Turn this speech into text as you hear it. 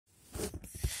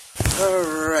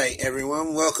Alright,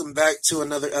 everyone, welcome back to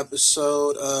another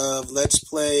episode of Let's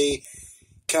Play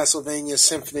Castlevania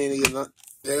Symphony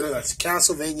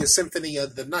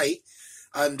of the Night.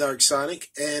 I'm Dark Sonic,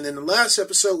 and in the last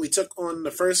episode we took on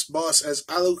the first boss as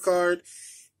Alucard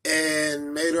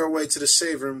and made our way to the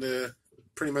save room to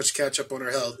pretty much catch up on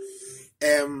our health.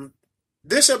 And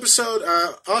this episode,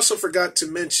 I also forgot to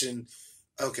mention...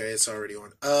 Okay, it's already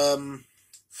on.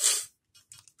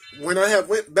 When I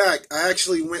went back, I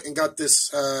actually went and got this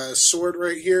sword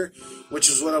right here, which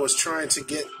is what I was trying to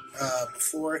get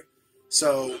before.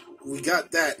 So we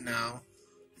got that now,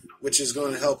 which is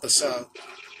going to help us out.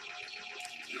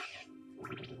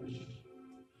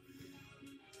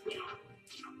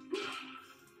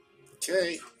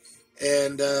 Okay,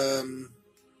 and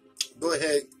go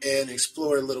ahead and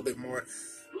explore a little bit more.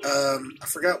 I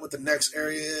forgot what the next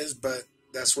area is, but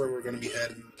that's where we're going to be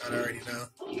heading. I already know.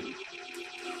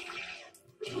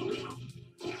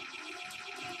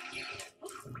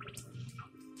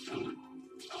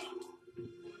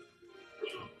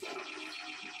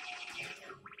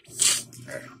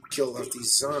 Alright, kill off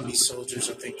these zombie soldiers.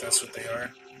 I think that's what they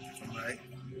are. Alright.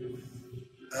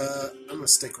 I'm gonna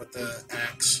stick with the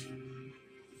axe.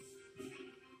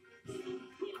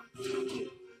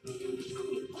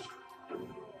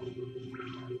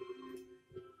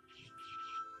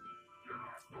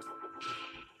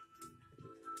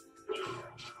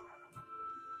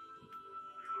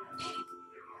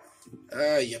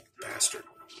 You bastard.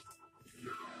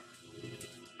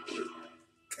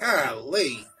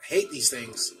 Golly, I hate these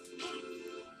things.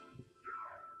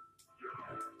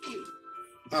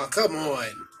 Oh, come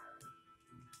on.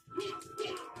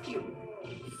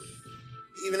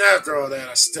 Even after all that,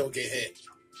 I still get hit.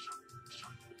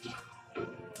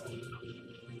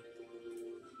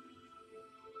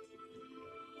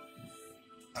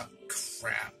 Oh,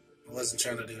 crap. I wasn't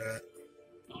trying to do that.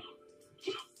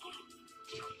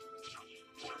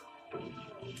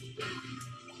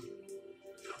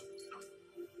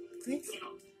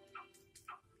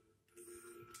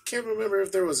 Can't remember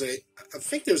if there was I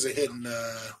think there's a hidden,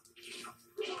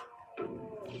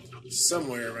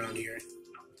 somewhere around here.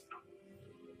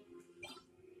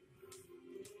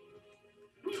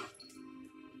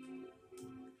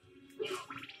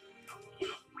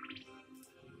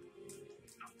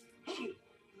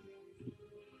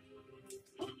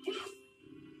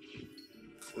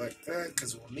 Collect that,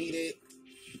 because we'll need it.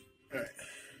 Alright.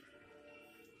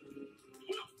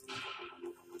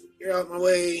 You're out my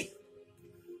way.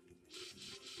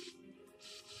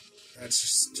 That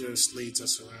just leads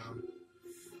us around.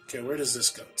 Okay, where does this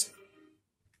go to?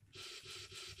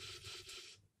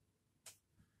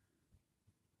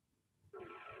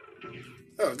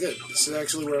 Oh, good. This is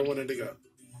actually where I wanted to go.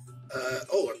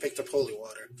 I picked up holy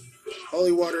water.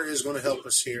 Holy water is going to help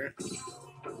us here.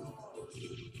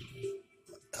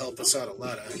 Help us out a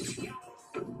lot, actually.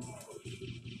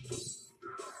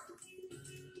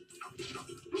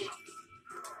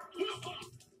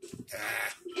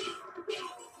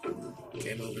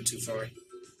 Came over too far.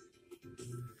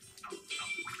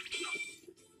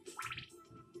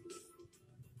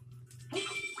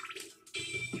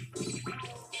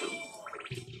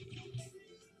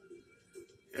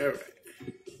 Alright.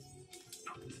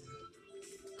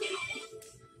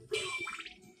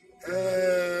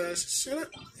 Shut up.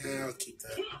 Yeah, I'll keep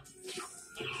that.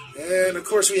 And, of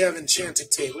course, we have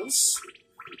enchanted tables.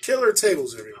 Killer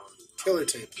tables, everyone. Killer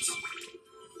tables.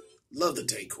 Love the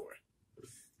decor.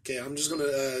 Okay, I'm just going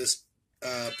to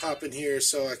pop in here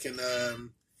so I can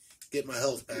get my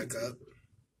health back up.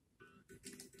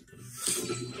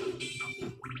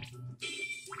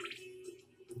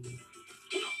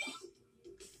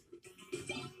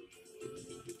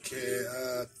 Okay,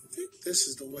 I think this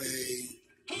is the way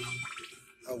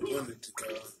I wanted to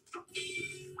go.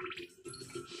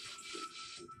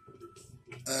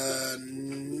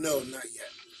 No, not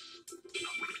yet.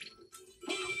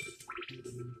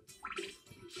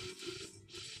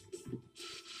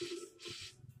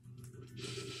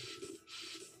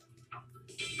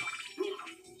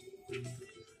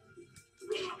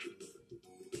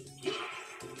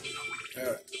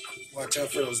 Alright, watch out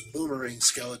for those boomerang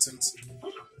skeletons.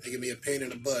 They can be a pain in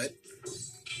the butt.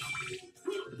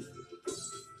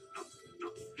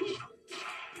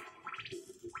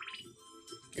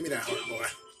 Give me that heart, boy.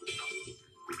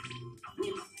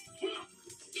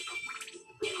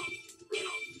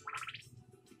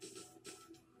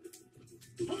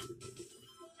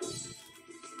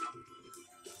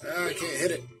 I can't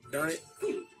hit it. Darn it.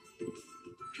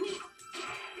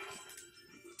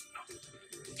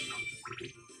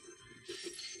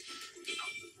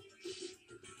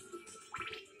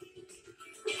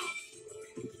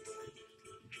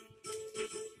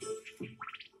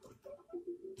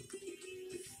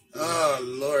 Oh,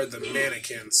 Lord, the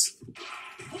mannequins.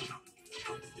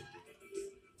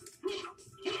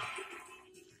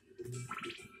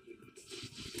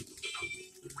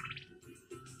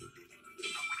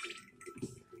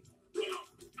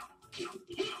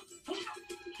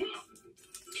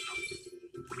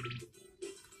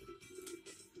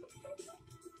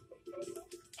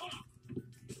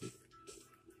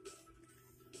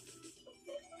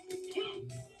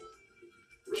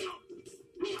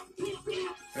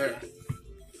 Alright.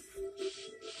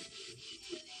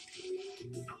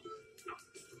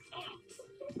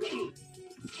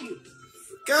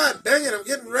 God dang it, I'm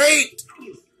getting raped!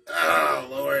 Oh,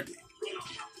 Lord.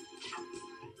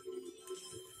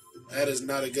 That is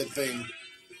not a good thing.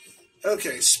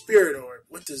 Okay, Spirit Orb.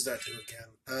 What does that do again?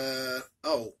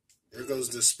 Oh, there goes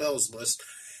the spells list.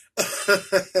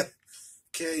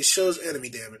 Okay, shows enemy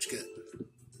damage. Good.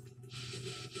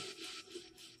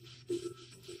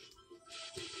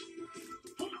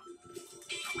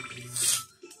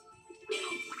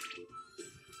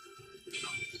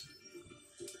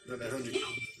 Another $100.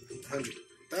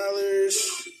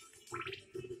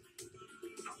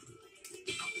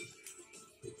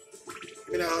 Give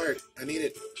me that heart. I need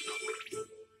it.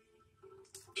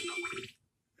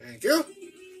 Thank you.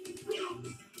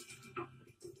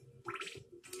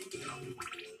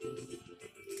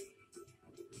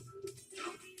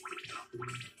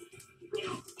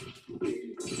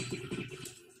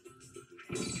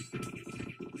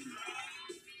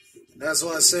 That's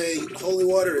why I say holy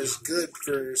water is good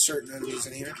for certain enemies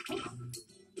in here.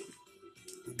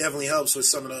 Definitely helps with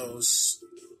some of those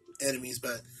enemies,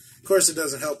 but of course it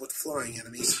doesn't help with flying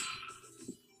enemies.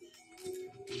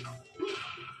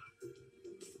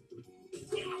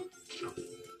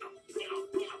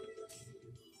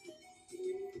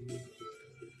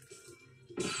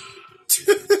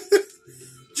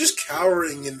 Just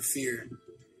cowering in fear.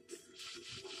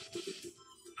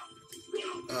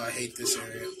 Oh, I hate this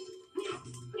area.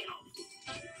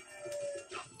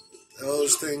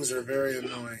 Those things are very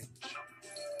annoying.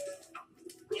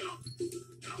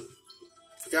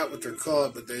 Forgot what they're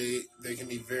called, but they can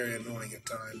be very annoying at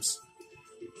times.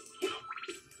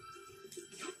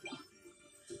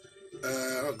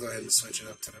 I'll go ahead and switch it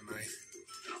up to the knife.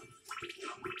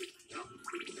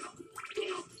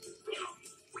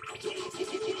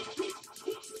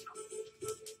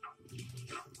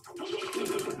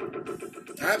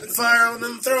 Rapid fire on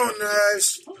them throwing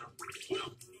knives.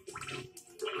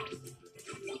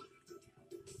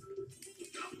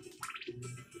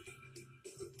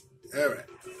 Alright.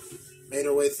 Made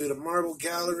our way through the marble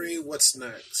gallery. What's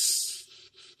next?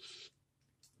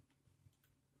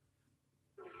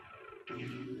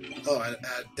 Oh, I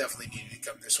definitely needed to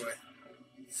come this way.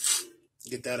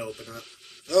 Get that open up.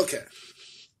 Okay.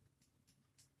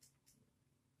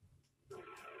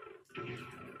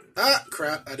 Ah,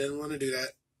 crap. I didn't want to do that.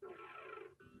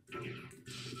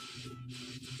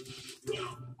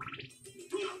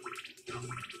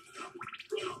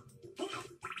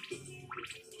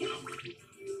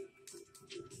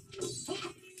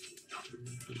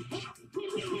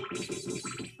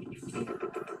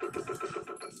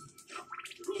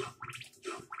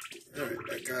 Alright,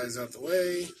 that guy's out the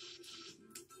way.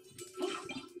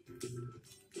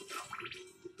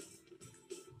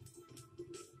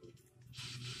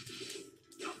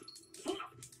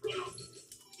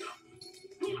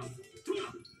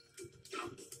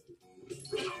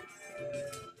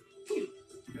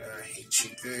 I hate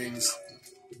cheap things.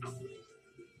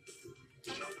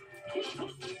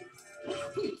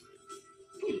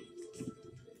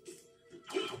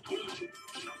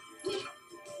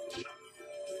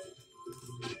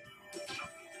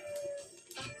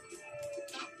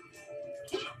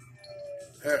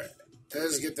 Alright,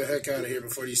 let's get the heck out of here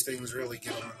before these things really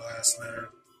get on my last nerve.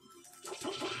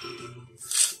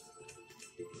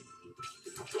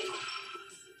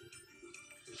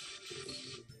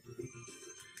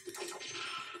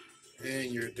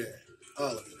 And you're dead.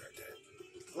 All of you are dead.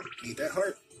 Oh, need that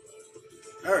heart.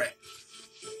 Alright.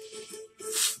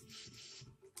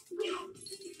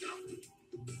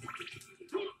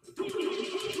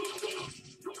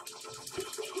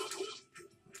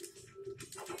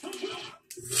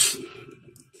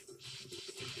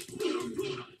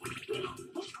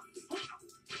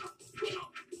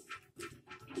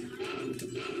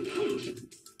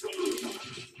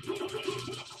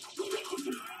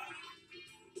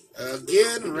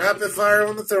 Again, rapid fire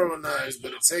on the throwing knives,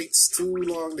 but it takes too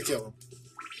long to kill them.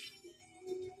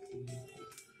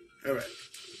 Alright.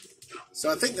 So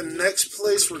I think the next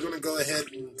place we're going to go ahead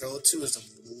and go to is the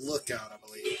lookout, I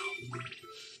believe.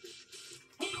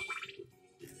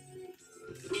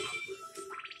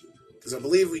 because I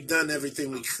believe we've done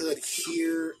everything we could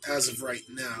here as of right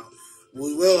now.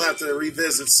 We will have to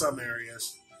revisit some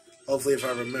areas. Hopefully, if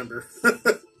I remember.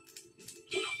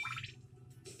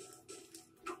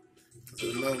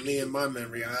 You know me and my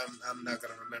memory, I'm not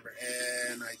going to remember.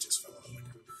 And I just fell off.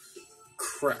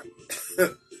 Crap.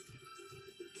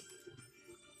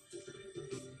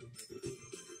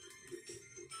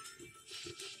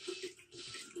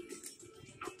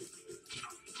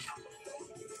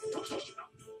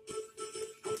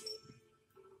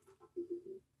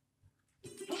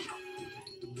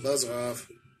 Buzz off.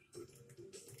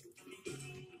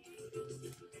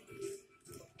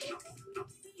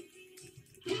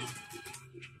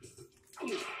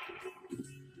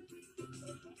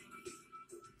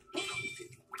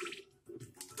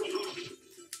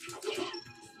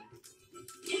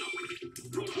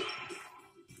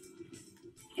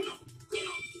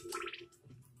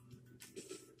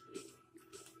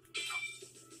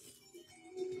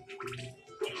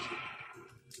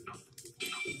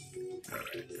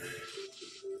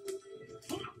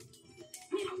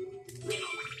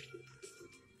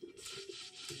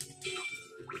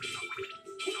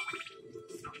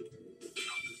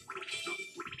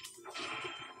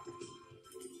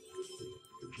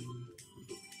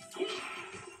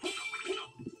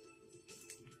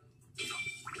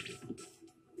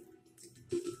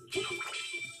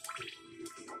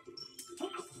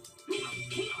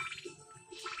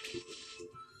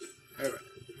 Alright,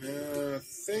 I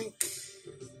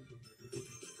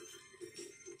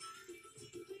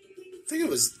think it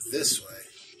was this way.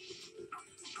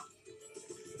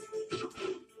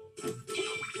 I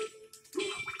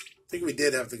think we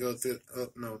did have to go through. Oh,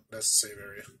 no, that's the same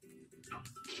area.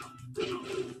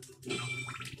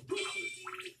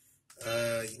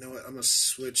 You know what? I'm gonna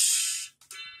switch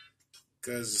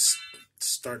because it's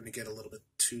starting to get a little bit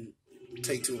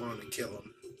take too long to kill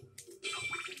him.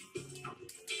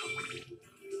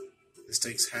 This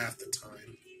takes half the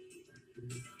time.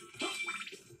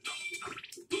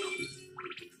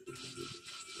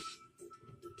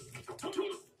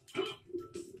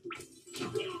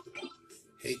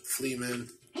 Hate the flea man.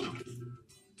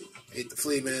 Hate the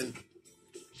flea man.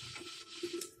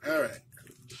 Alright.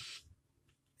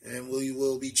 And we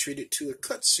will be treated to a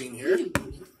cutscene here.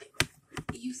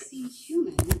 You seem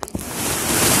human.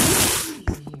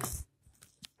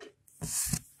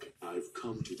 I've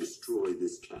come to destroy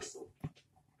this castle.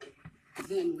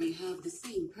 Then we have the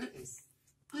same purpose.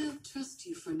 I'll trust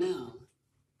you for now.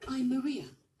 I'm Maria.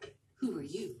 Who are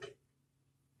you?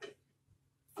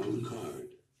 Alucard.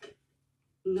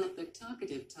 Not the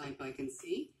talkative type, I can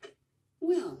see.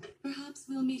 Well, perhaps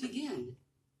we'll meet again.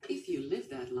 If you live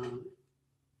that long.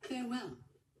 Farewell.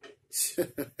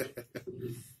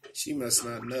 She must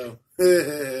not know.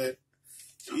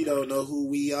 She don't know who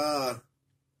we are.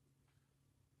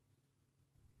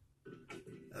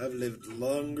 I've lived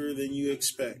longer than you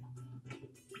expect.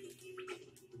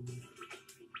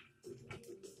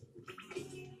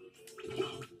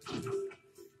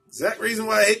 Exact reason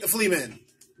why I hate the flea man.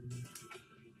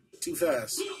 Too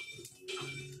fast.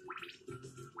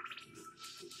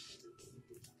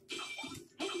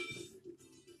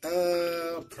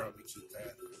 I'll probably keep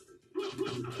that.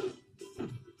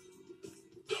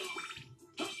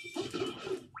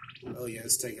 Oh yeah,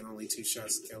 it's taking only 2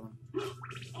 shots to kill him.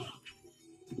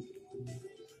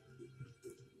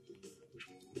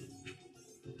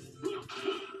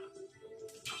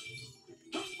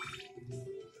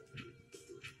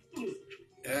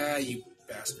 Ah, you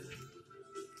bastard.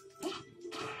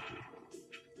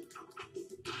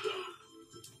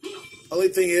 Only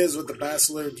thing is, with the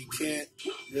Basilar, you can't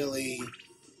really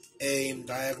aim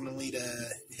diagonally to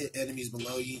hit enemies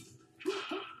below you.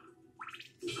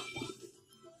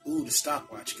 Ooh, the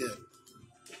stopwatch, good.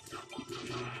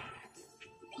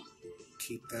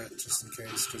 Keep that just in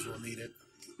case, because we'll need it.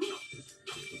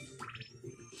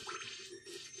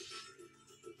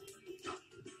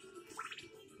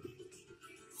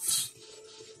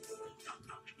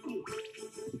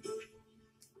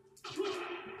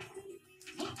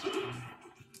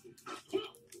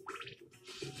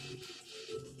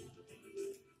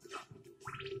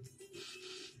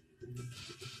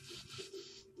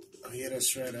 Oh yeah,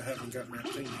 that's right, I haven't gotten that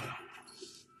thing yet.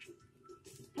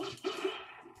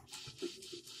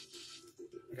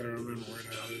 I gotta remember where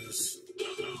that is.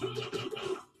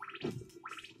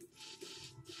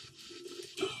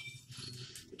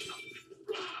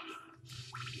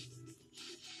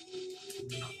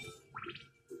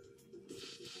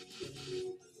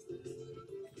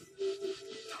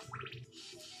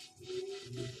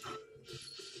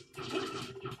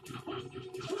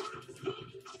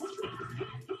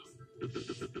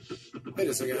 Wait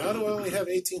a second, how do I only have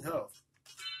 18 health?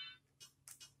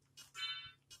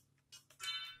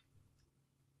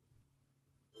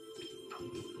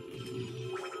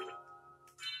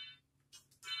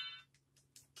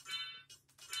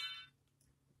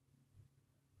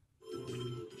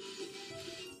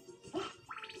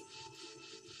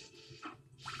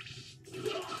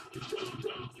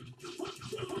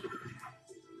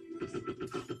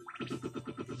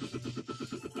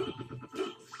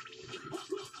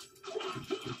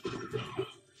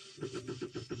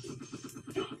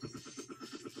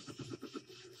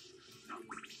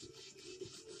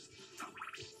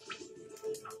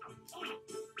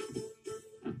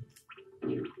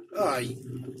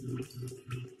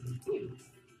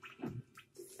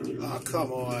 Oh,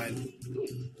 come on.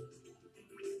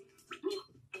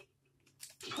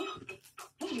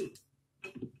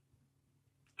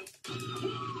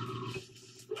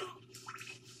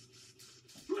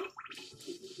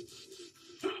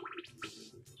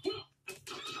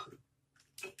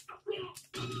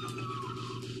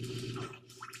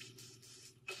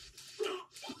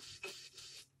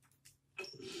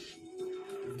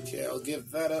 Okay, I'll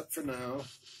give that up for now.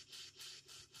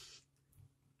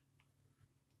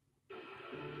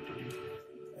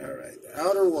 Alright, the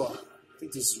outer wall. I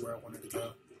think this is where I wanted to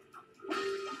go.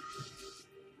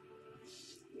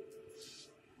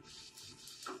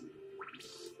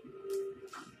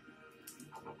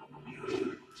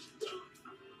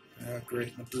 Ah,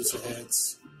 great, Medusa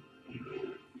heads.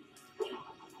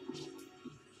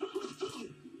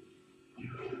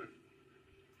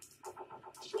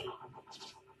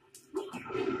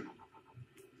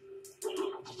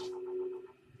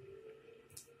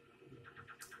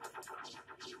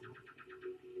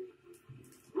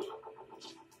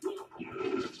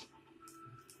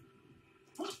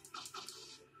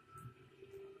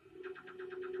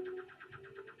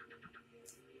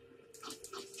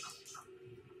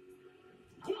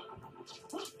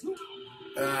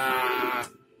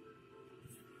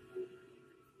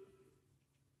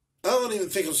 I don't even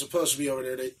think I'm supposed to be over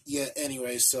there yet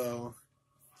anyway, so...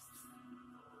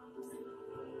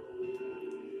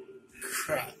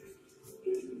 Crap.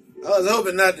 I was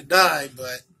hoping not to die,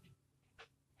 but...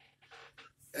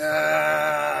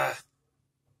 and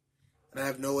I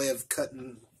have no way of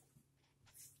cutting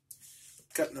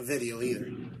the video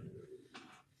either.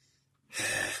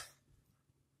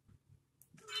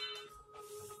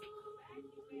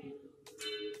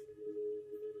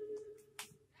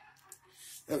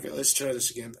 Okay, let's try this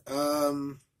again.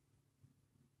 Trying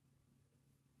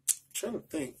to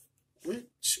think,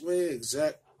 which way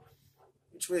exactly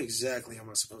am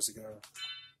I supposed to go?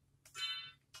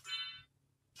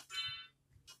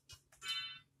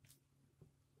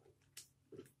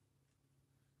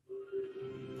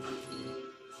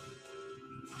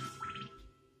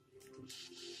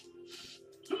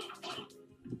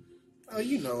 Oh,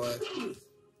 you know what?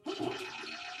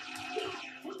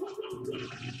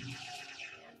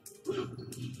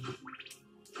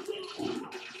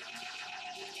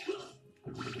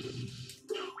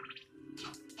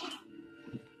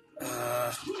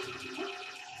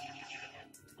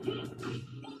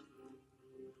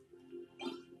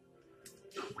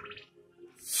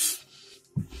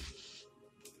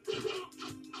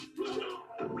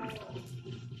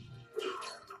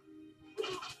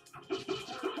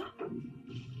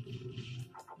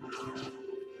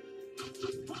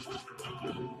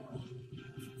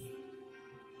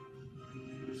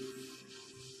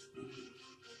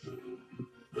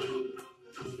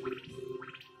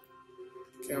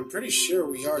 Okay, I'm pretty sure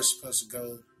we are supposed to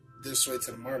go this way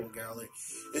to the Marble Gallery.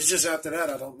 It's just after that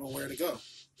I don't know where to go.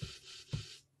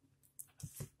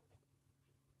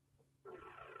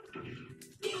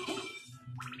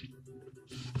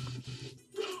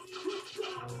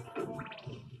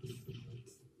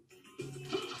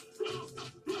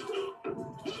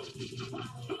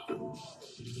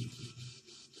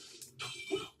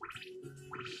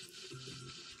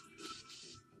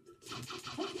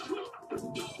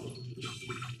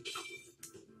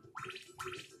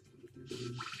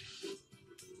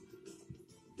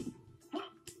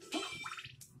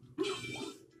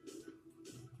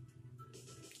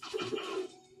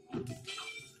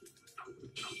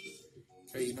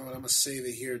 Okay, you know what? I'm going to save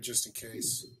it here just in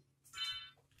case.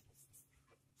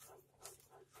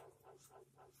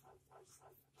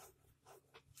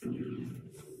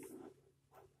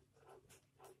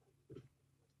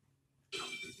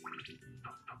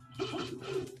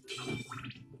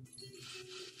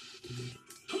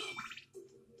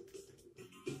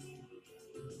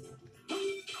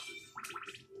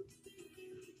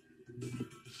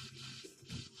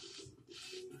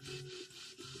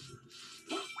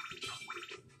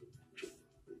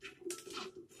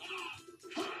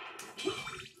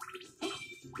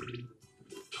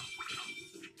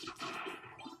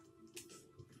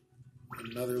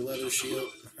 Another leather shield.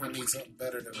 I need something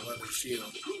better than a leather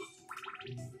shield.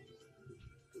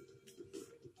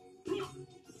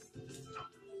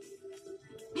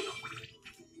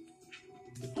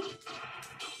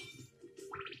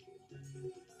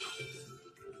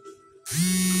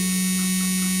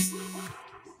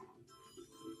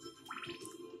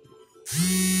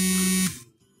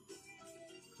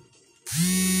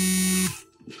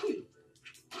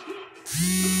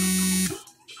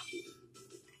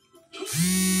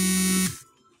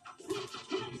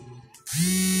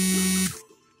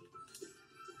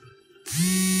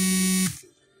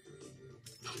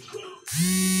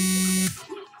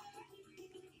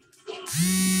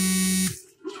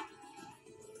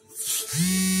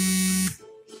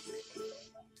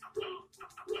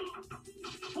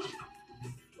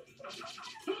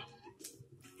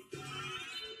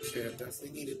 Okay, I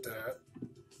definitely needed that.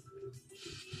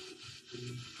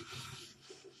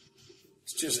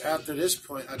 It's just after this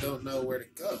point, I don't know where to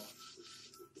go.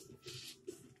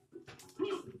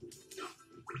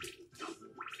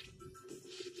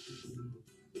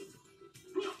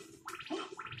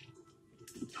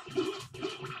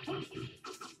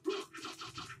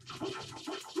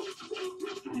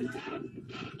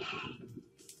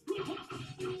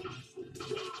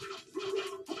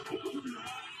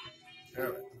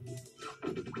 Alright.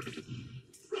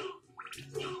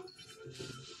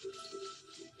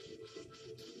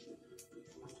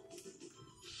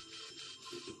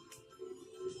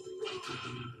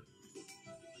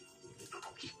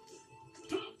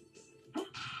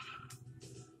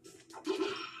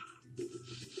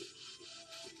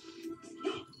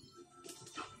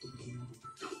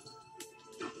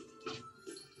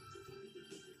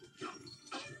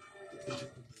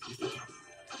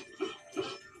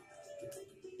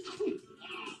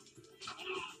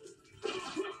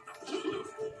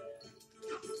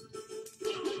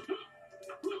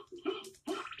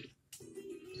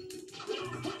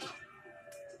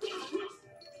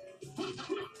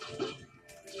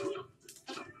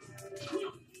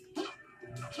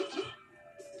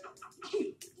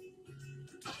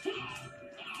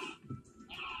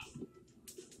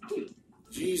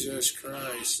 Jesus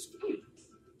Christ.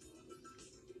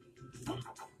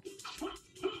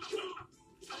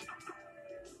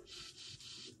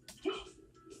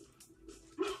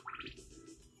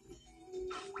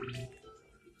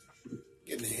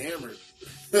 Getting hammered.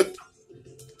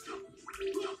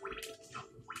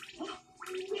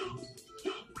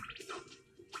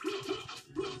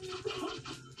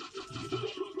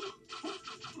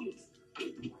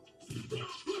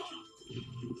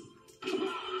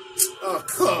 Oh,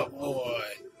 come on.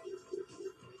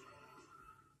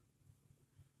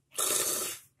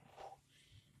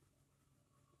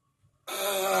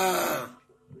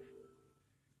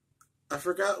 I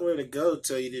forgot where to go,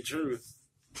 tell you the truth.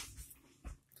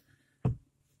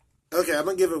 Okay, I'm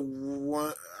gonna give it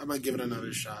one. I'm gonna give it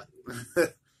another shot.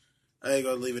 I ain't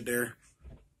gonna leave it there.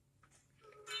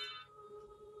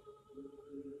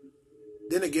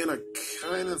 Then again, I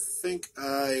kind of think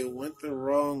I went the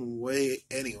wrong way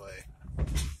anyway.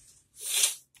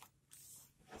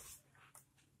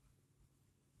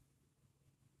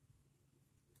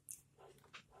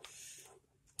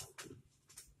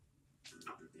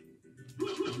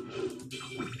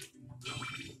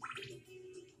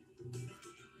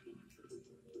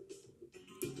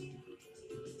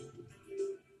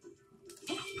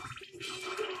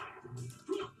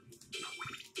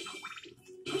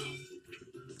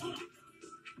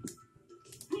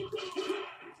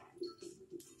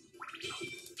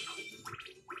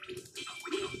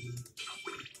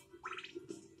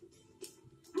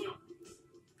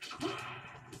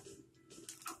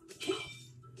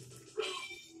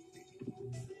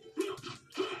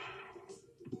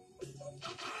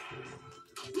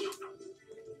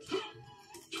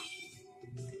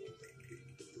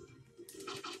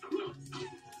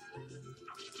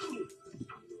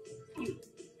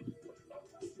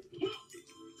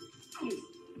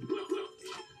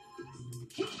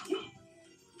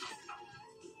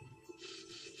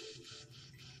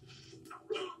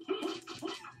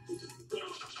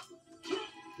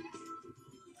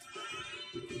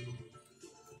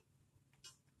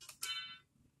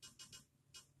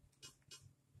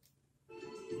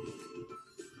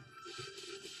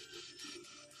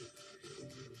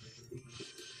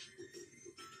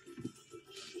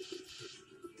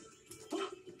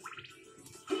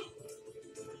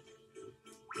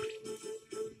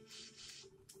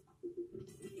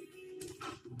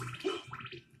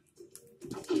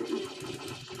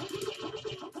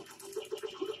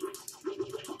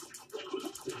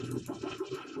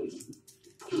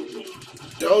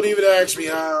 Don't even ask me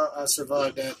how I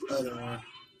survived that other one.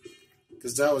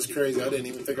 Because that was crazy. I didn't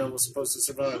even think I was supposed to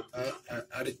survive.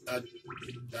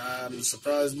 I'm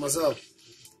surprised myself.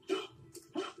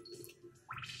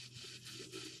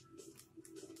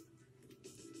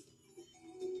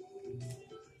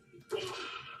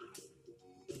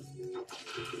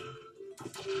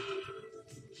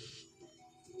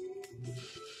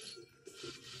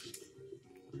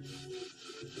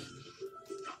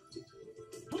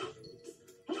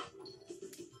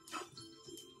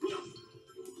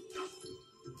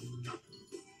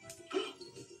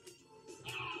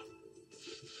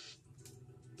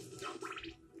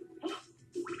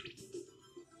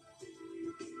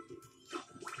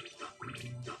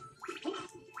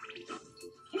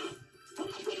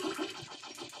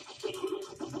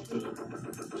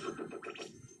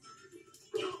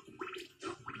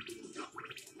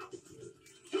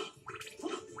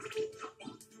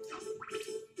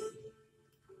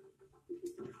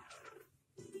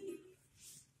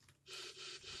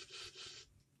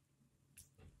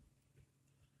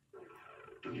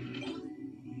 I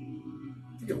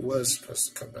think it was supposed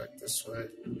to come back this way.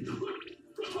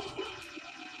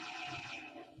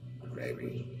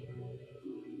 Maybe.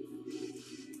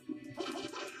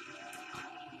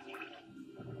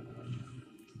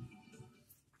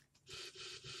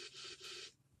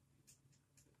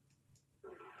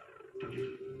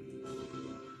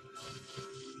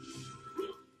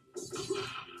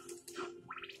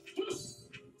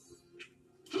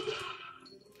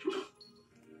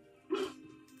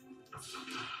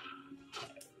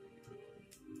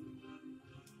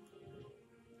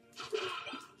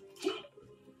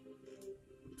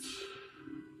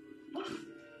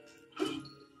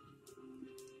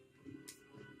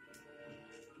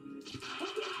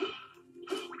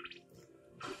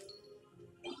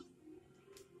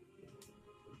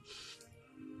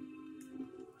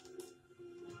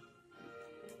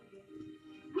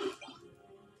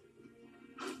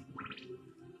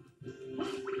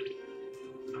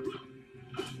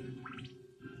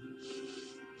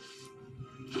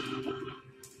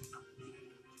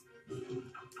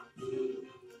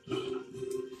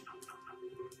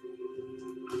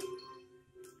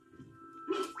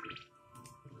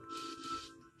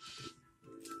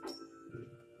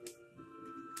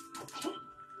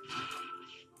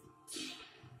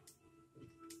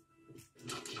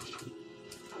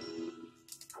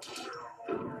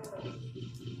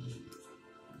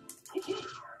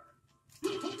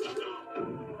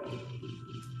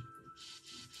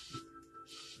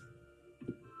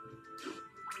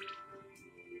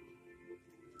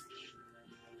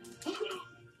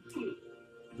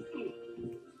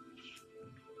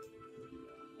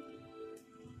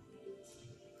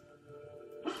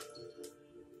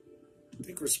 I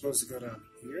think we're supposed to go down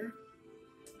here.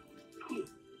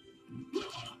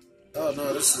 Oh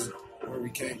no, this is where we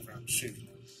came from. Shoot.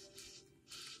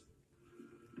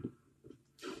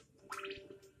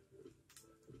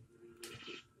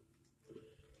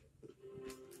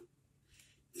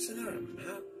 Isn't there a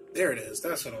map? There it is.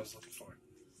 That's what I was looking for.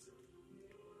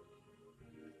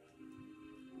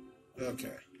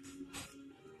 Okay.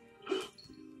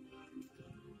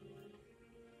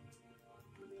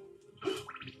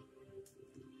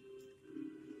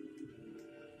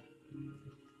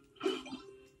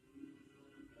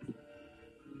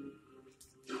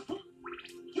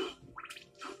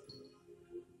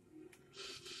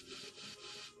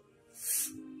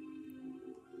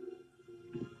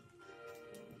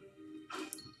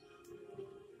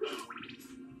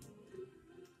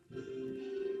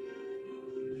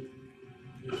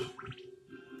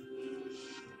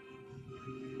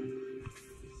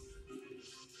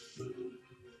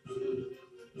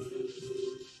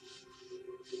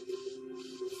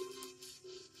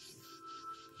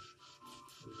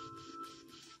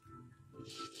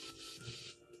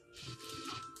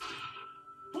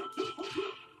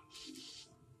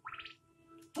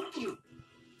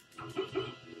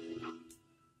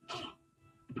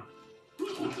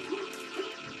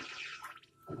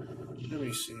 Let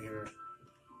me see here.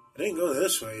 I didn't go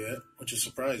this way yet, which is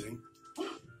surprising.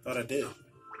 Thought I did.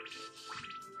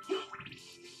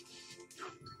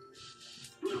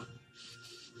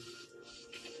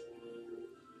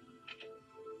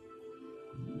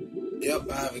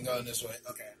 Yep, I haven't gone this way.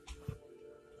 Okay.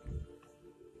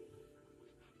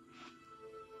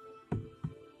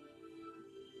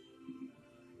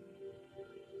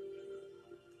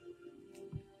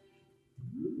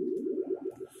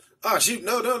 Oh, shoot.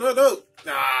 No.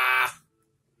 Ah.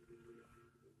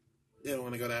 Didn't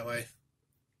want to go that way.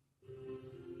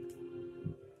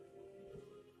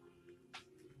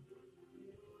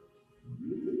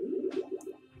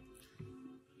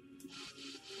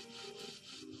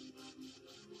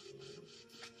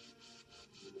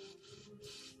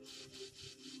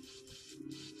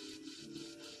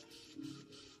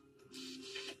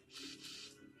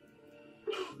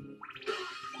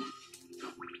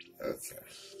 Okay.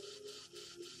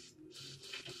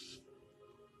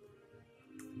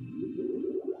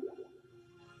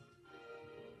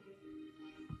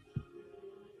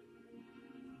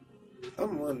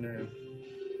 I'm wondering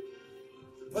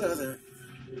what other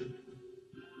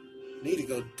need to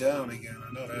go down again.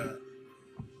 I know that.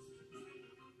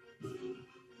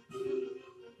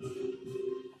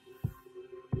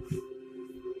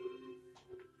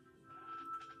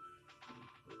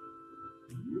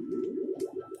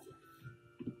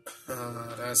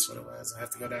 That's what it was. I have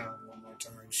to go down one more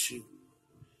time. Shoot.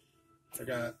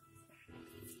 Forgot.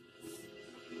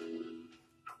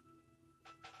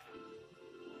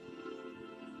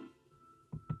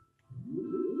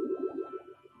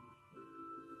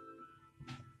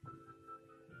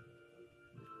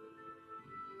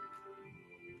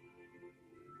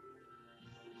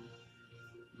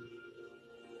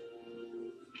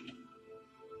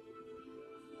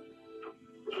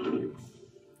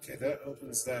 Okay, that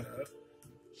opens that up.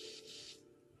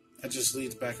 That just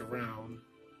leads back around.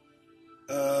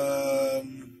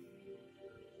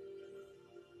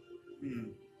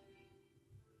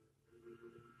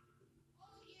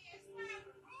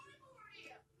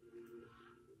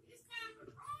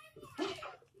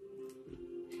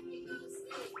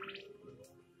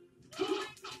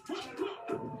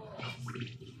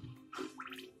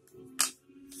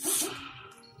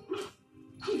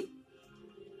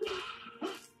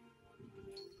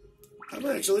 I'm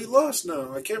actually lost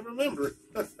now. I can't remember.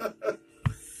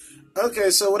 Okay,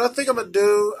 so what I think I'm going to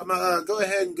do, I'm going to go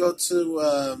ahead and go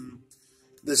to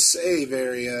the save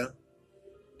area.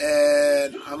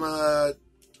 And I'm going to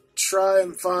try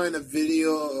and find a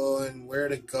video on where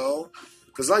to go.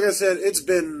 Because like I said, it's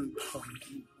been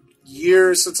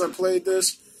years since I played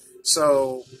this.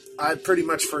 So I've pretty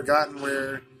much forgotten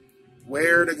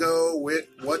where to go,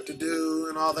 what to do,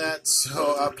 and all that.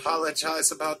 So I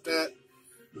apologize about that.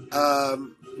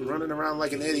 Running around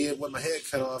like an idiot with my head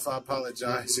cut off. I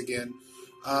apologize again.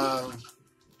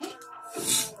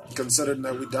 Considering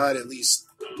that we died at least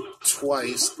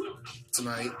twice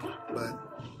tonight, but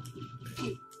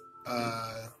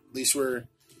at least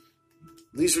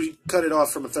we cut it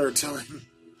off from a third time.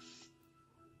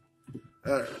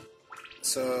 All right.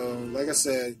 So, like I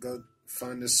said, go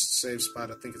find this save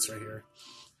spot. I think it's right here.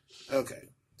 Okay.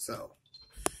 So,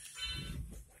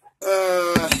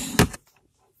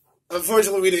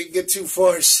 unfortunately, we didn't get too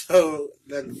far, so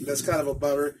that's kind of a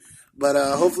bummer. But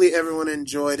hopefully everyone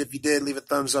enjoyed. If you did, leave a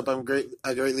thumbs up. I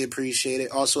greatly appreciate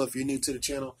it. Also, if you're new to the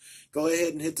channel, go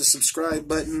ahead and hit the subscribe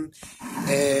button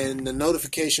and the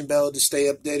notification bell to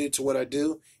stay updated to what I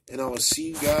do. And I will see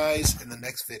you guys in the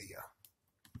next video.